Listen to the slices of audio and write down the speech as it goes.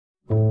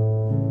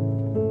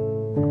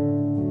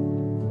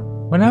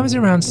When I was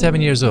around 7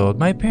 years old,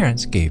 my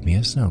parents gave me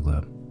a snow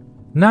globe.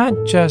 Not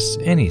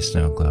just any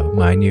snow globe,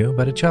 mind you,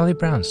 but a Charlie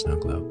Brown snow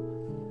globe.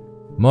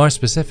 More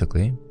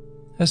specifically,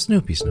 a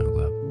Snoopy snow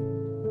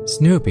globe.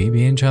 Snoopy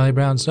being Charlie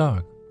Brown's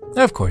dog.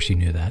 Of course you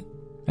knew that.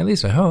 At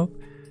least I hope.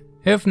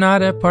 If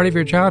not a part of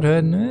your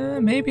childhood,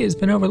 maybe it's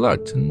been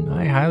overlooked, and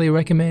I highly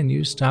recommend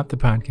you stop the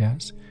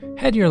podcast,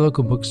 head to your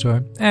local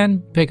bookstore,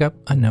 and pick up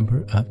a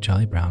number of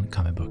Charlie Brown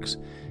comic books.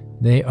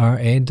 They are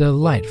a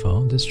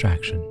delightful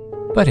distraction.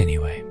 But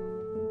anyway,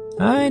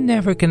 I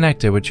never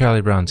connected with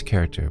Charlie Brown's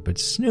character, but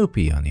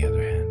Snoopy, on the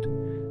other hand,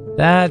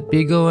 that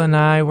beagle and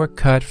I were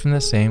cut from the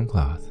same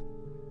cloth.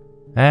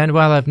 And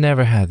while I've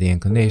never had the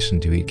inclination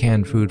to eat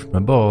canned food from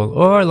a bowl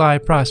or lie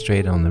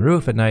prostrate on the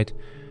roof at night,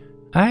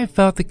 I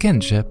felt the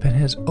kinship in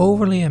his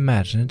overly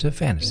imaginative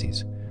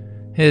fantasies,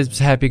 his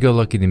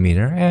happy-go-lucky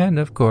demeanor, and,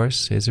 of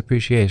course, his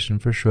appreciation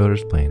for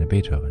Schroeder's playing of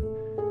Beethoven.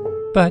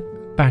 But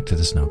back to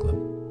the snow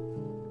globe.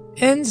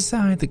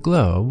 Inside the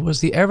globe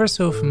was the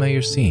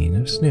ever-so-familiar scene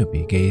of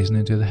Snoopy gazing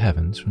into the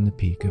heavens from the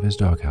peak of his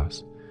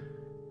doghouse.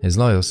 His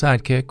loyal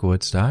sidekick,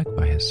 Woodstock,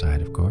 by his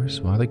side, of course,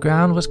 while the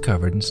ground was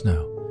covered in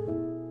snow.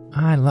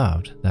 I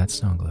loved that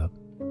snow globe.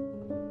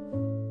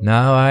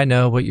 Now I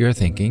know what you're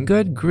thinking.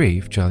 Good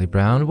grief, Charlie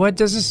Brown, what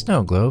does a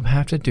snow globe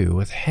have to do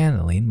with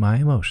handling my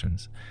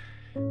emotions?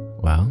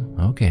 Well,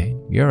 okay,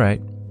 you're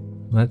right.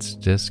 Let's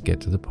just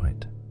get to the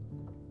point.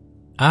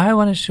 I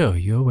want to show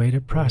you a way to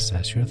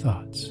process your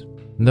thoughts.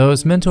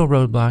 Those mental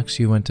roadblocks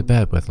you went to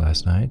bed with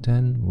last night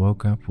and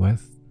woke up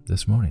with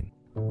this morning.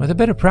 With a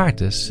bit of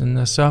practice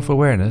and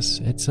self-awareness,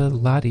 it's a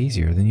lot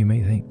easier than you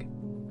may think.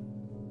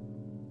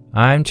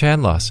 I'm Chad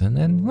Lawson,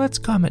 and let's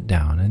calm it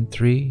down in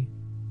 3,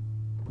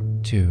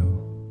 2,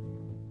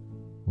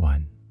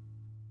 1.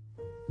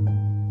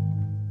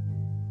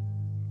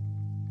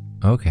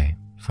 Okay,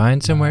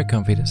 find somewhere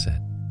comfy to sit.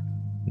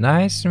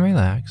 Nice and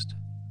relaxed,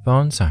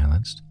 phone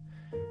silenced.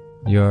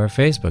 Your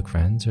Facebook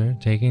friends are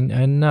taking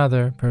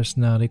another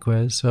personality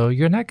quiz, so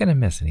you're not going to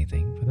miss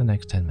anything for the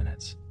next 10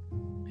 minutes.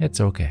 It's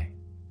okay.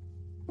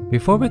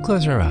 Before we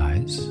close our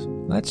eyes,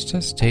 let's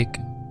just take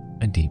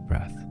a deep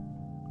breath.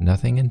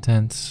 Nothing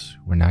intense,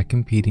 we're not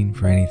competing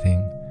for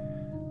anything.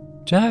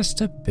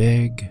 Just a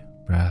big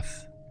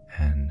breath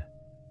in.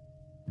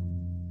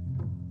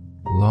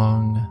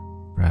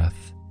 Long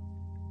breath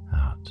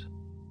out.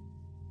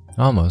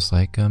 Almost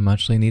like a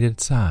muchly needed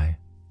sigh.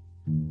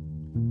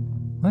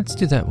 Let's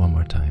do that one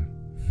more time.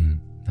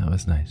 That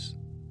was nice.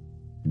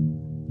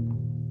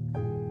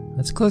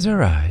 Let's close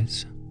our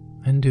eyes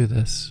and do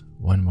this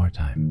one more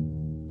time.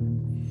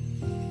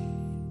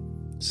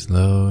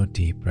 Slow,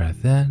 deep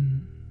breath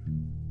in.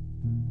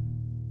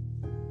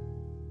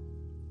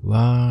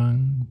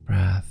 Long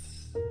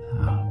breath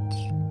out.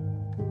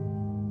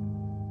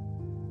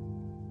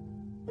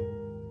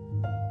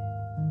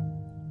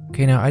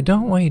 Okay, now I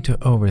don't want you to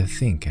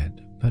overthink it,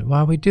 but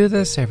while we do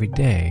this every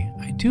day,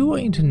 I do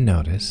want you to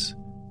notice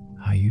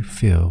how you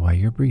feel while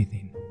you're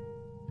breathing.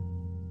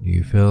 Do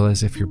you feel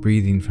as if you're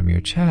breathing from your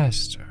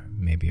chest, or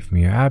maybe from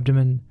your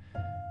abdomen,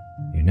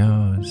 your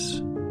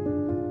nose?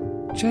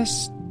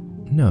 Just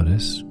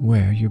notice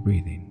where you're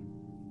breathing.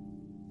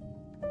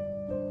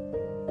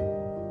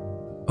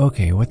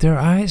 Okay, with your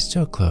eyes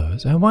still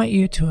closed, I want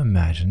you to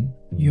imagine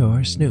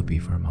you're Snoopy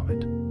for a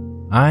moment.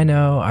 I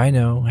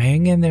know,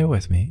 hang in there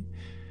with me.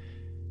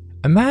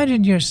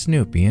 Imagine you're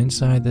Snoopy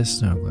inside this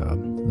snow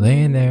globe,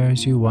 laying there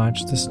as you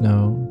watch the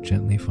snow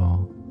gently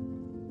fall.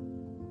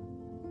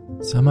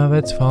 Some of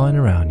it's falling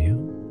around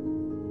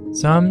you.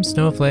 Some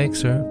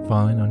snowflakes are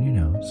falling on your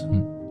nose,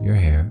 your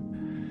hair,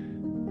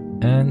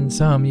 and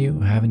some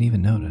you haven't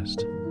even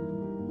noticed.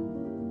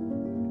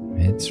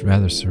 It's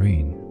rather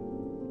serene.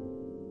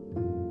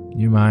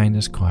 Your mind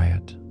is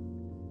quiet.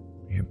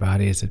 Your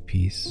body is at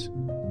peace.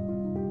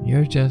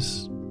 You're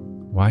just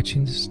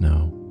watching the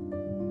snow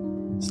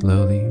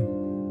slowly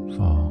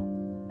fall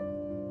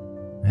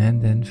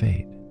and then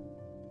fade.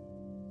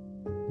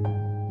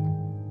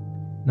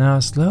 Now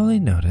slowly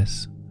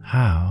notice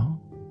how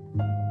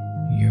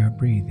you're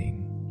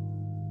breathing.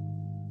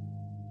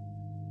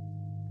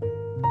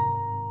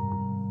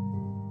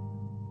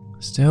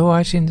 Still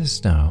watching the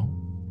snow.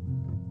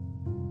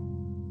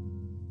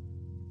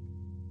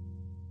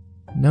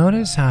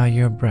 Notice how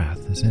your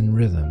breath is in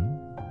rhythm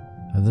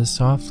of the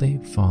softly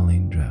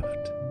falling drift.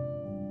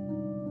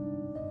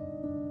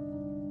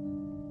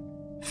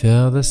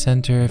 Feel the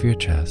center of your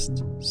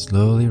chest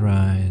slowly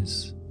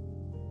rise,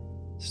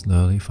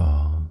 slowly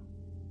fall.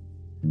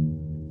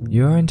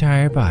 Your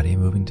entire body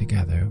moving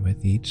together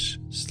with each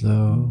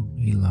slow,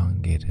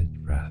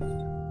 elongated breath.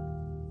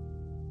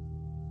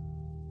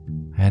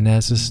 And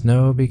as the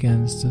snow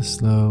begins to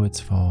slow its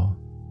fall,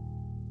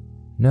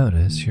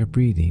 notice your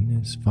breathing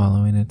is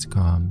following its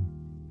calm,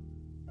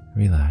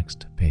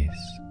 relaxed pace.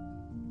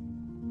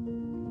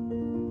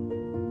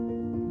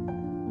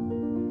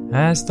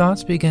 As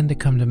thoughts begin to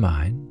come to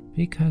mind,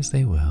 because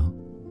they will,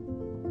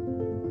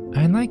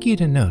 I'd like you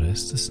to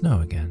notice the snow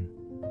again.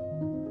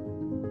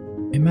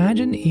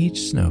 Imagine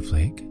each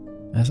snowflake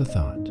as a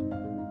thought,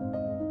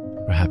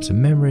 perhaps a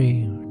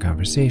memory, a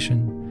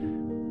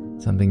conversation,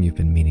 something you've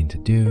been meaning to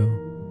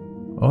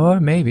do, or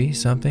maybe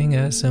something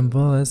as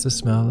simple as the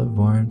smell of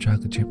warm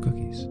chocolate chip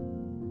cookies.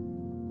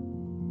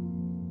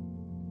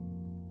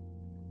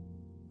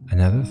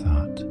 Another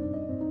thought,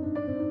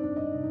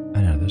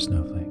 another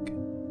snowflake.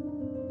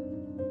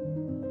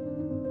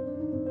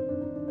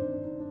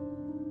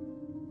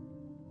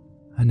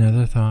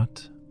 Another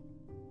thought,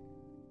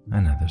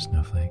 another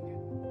snowflake.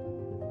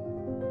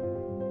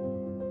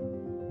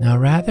 Now,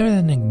 rather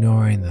than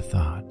ignoring the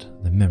thought,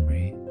 the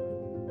memory,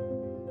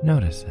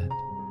 notice it.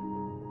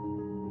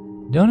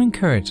 Don't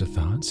encourage the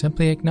thought,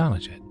 simply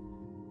acknowledge it.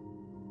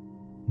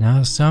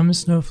 Now, some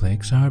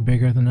snowflakes are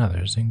bigger than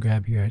others and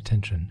grab your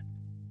attention.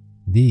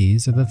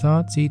 These are the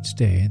thoughts each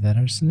day that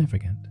are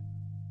significant.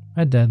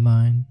 A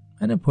deadline,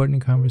 an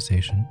important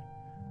conversation,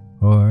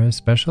 or a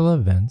special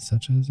event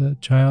such as a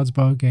child's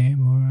ball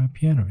game or a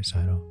piano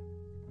recital.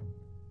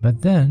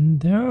 But then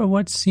there are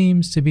what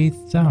seems to be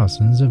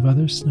thousands of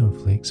other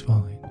snowflakes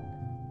falling.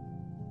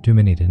 Too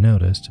many to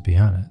notice, to be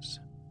honest.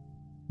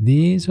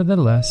 These are the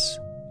less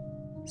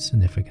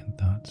significant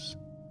thoughts,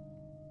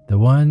 the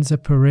ones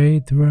that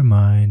parade through our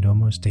mind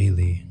almost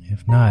daily,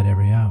 if not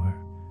every hour.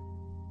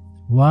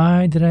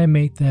 Why did I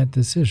make that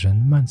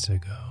decision months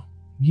ago,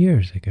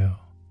 years ago?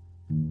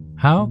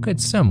 How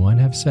could someone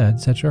have said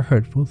such a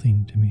hurtful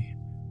thing to me?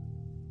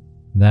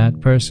 That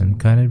person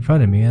cut in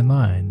front of me in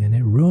line, and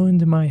it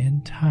ruined my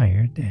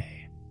entire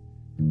day.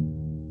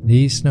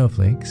 These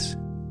snowflakes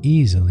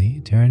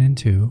easily turn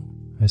into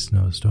a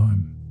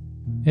snowstorm,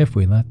 if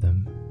we let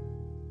them.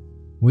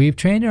 We've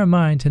trained our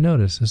mind to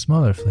notice the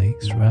smaller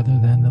flakes rather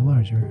than the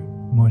larger,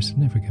 more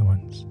significant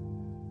ones.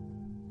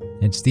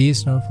 It's these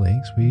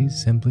snowflakes we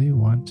simply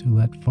want to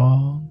let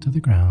fall to the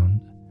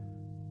ground,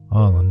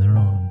 all on their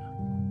own.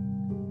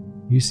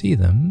 You see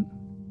them,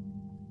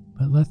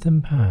 but let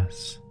them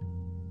pass.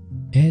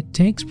 It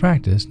takes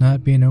practice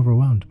not being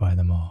overwhelmed by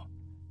them all.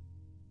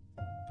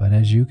 But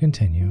as you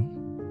continue,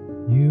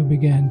 you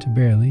begin to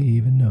barely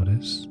even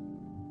notice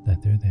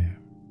that they're there.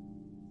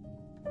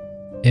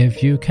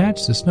 If you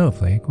catch the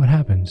snowflake, what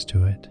happens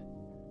to it?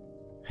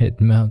 It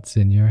melts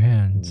in your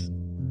hands.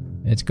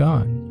 It's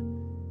gone.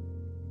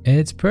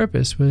 Its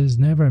purpose was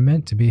never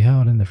meant to be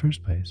held in the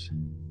first place.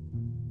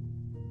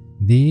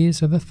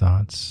 These are the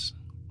thoughts,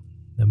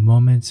 the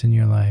moments in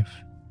your life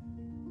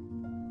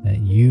that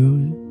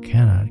you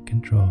cannot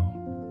control,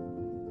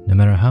 no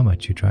matter how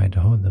much you try to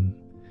hold them.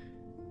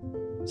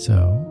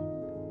 So,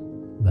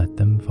 let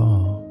them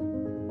fall.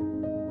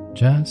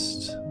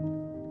 Just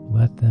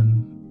let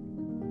them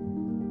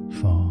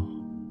fall.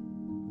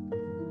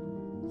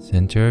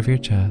 Center of your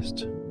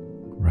chest,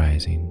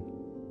 rising,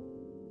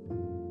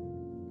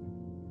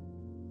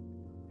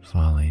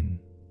 falling.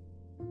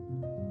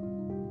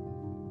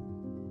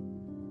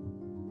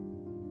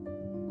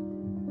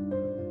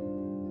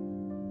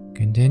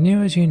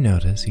 Continue as you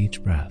notice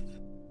each breath.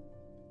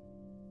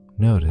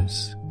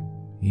 Notice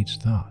each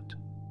thought.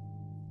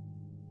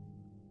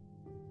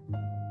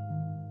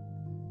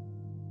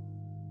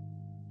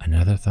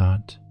 Another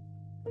thought.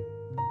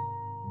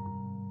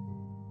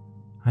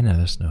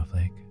 Another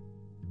snowflake.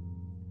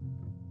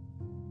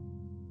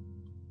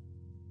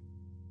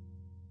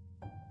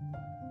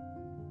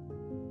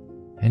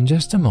 In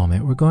just a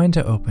moment, we're going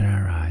to open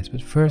our eyes,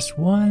 but first,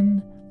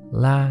 one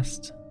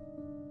last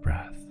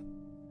breath.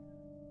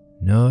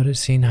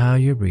 Noticing how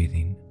you're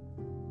breathing,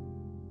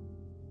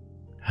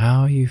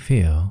 how you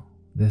feel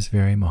this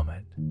very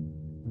moment.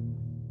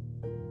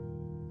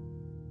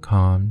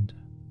 Calmed,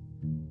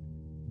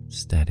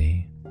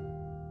 steady,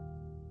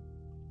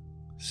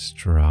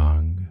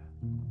 strong.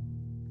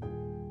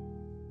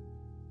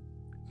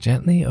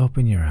 Gently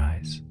open your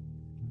eyes.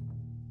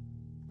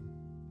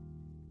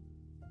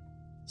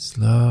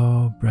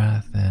 Slow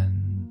breath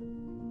in,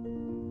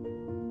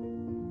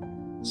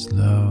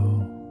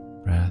 slow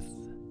breath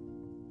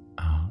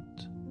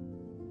out.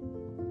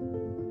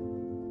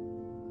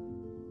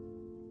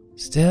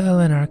 Still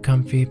in our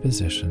comfy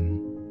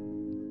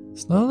position,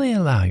 slowly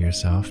allow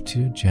yourself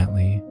to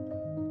gently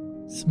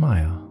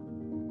smile.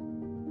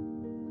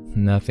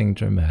 Nothing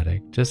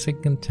dramatic, just a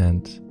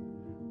content,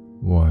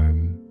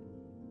 warm,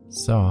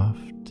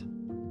 soft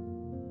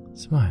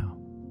smile.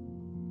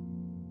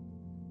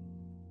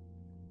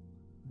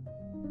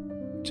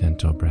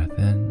 Gentle breath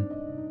in,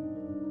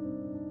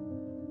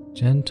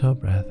 gentle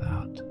breath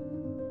out.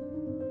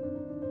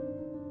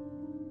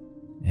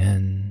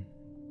 In,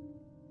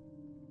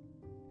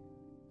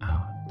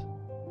 out.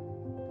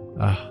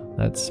 Ah,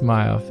 that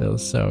smile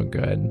feels so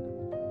good.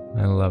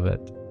 I love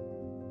it.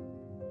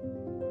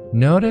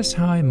 Notice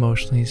how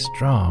emotionally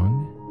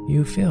strong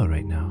you feel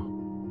right now.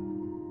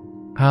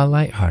 How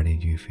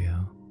lighthearted you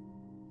feel.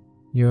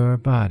 Your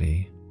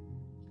body,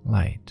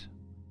 light.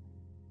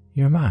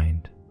 Your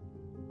mind,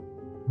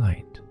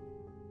 light.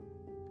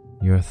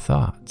 Your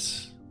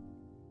thoughts,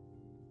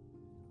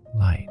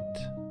 light.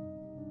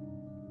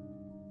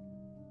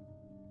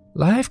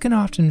 Life can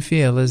often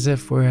feel as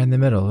if we're in the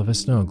middle of a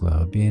snow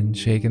globe being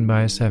shaken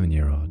by a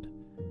 7-year-old.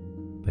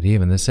 But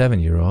even the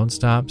 7-year-old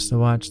stops to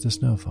watch the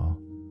snowfall.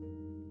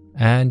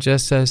 And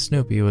just as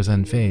Snoopy was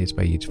unfazed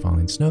by each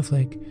falling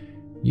snowflake,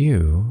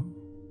 you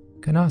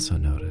can also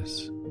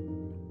notice,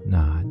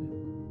 nod,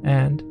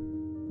 and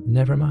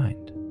never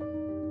mind.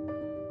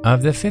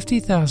 Of the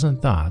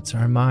 50,000 thoughts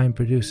our mind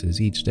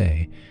produces each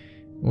day,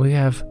 we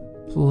have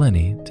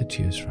plenty to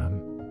choose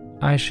from.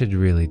 I should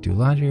really do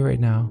laundry right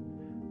now,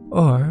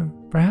 or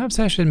perhaps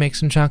I should make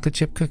some chocolate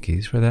chip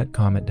cookies for that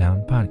Calm It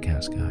Down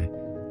podcast guy.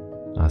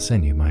 I'll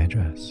send you my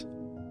address.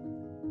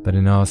 But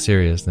in all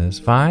seriousness,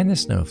 find the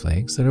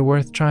snowflakes that are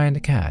worth trying to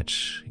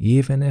catch,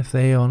 even if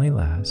they only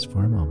last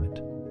for a moment.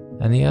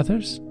 And the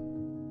others?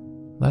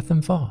 Let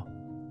them fall.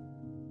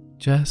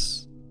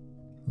 Just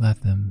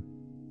let them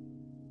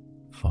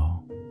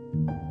fall.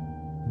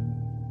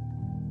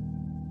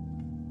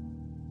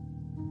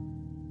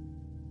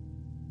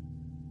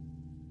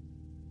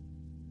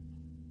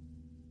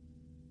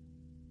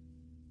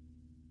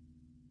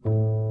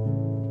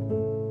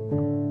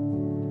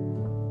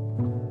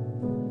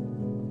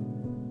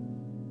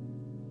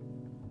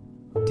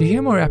 To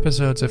hear more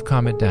episodes of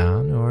Calm It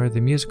Down or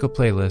the musical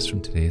playlist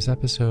from today's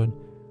episode,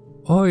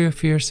 or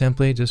if you're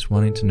simply just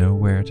wanting to know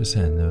where to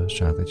send those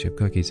chocolate chip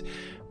cookies,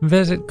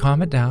 visit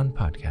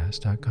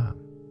calmitdownpodcast.com.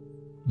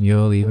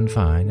 You'll even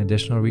find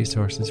additional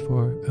resources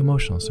for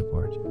emotional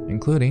support,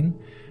 including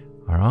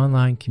our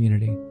online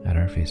community at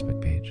our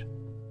Facebook page.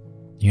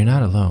 You're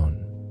not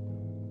alone.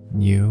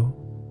 You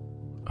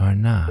are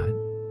not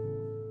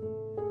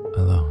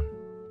alone.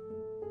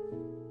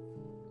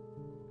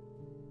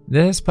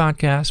 This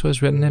podcast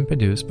was written and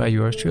produced by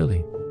yours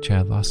truly,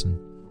 Chad Lawson,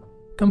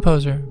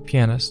 composer,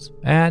 pianist,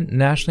 and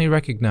nationally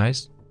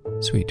recognized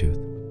Sweet Tooth.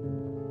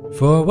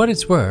 For what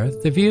it's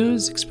worth, the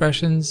views,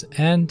 expressions,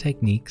 and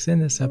techniques in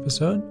this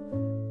episode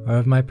are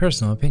of my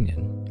personal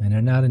opinion and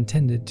are not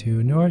intended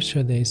to, nor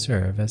should they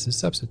serve as a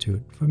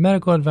substitute for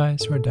medical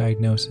advice or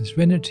diagnosis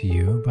rendered to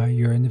you by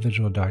your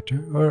individual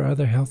doctor or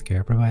other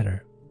healthcare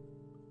provider.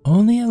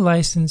 Only a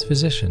licensed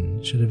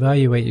physician should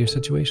evaluate your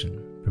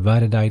situation,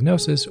 provide a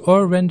diagnosis,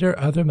 or render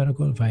other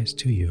medical advice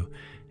to you,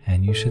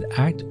 and you should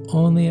act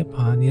only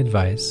upon the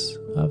advice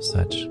of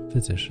such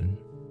physician.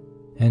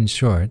 In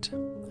short,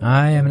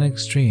 I am an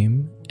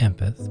extreme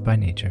empath by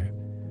nature,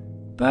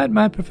 but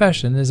my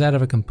profession is that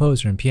of a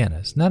composer and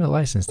pianist, not a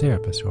licensed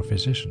therapist or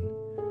physician.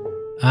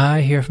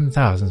 I hear from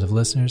thousands of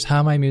listeners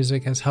how my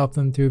music has helped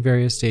them through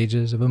various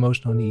stages of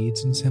emotional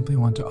needs and simply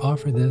want to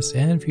offer this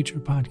and future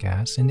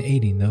podcasts in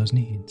aiding those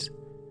needs.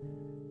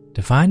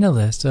 To find a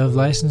list of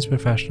licensed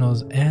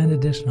professionals and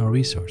additional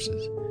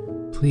resources,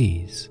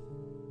 please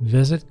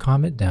visit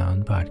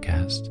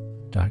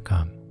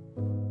calmitdownpodcast.com.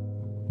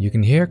 You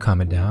can hear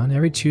Calm It Down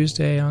every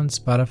Tuesday on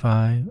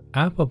Spotify,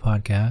 Apple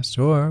Podcasts,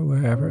 or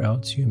wherever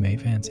else you may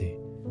fancy.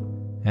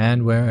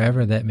 And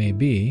wherever that may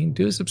be,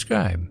 do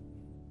subscribe.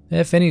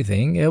 If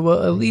anything, it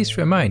will at least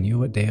remind you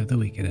what day of the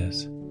week it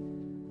is.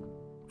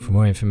 For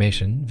more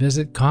information,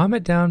 visit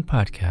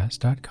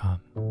calmitdownpodcast.com.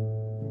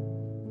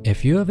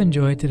 If you have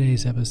enjoyed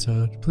today's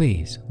episode,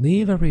 please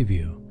leave a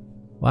review.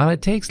 While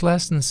it takes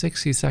less than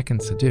 60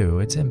 seconds to do,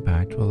 its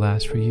impact will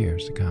last for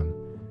years to come,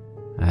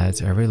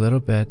 as every little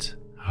bit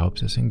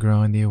helps us in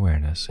growing the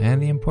awareness and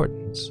the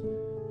importance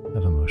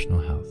of emotional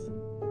health.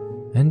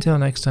 Until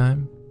next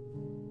time,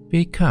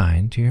 be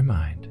kind to your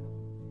mind,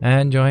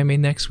 and join me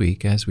next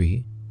week as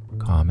we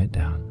calm it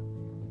down.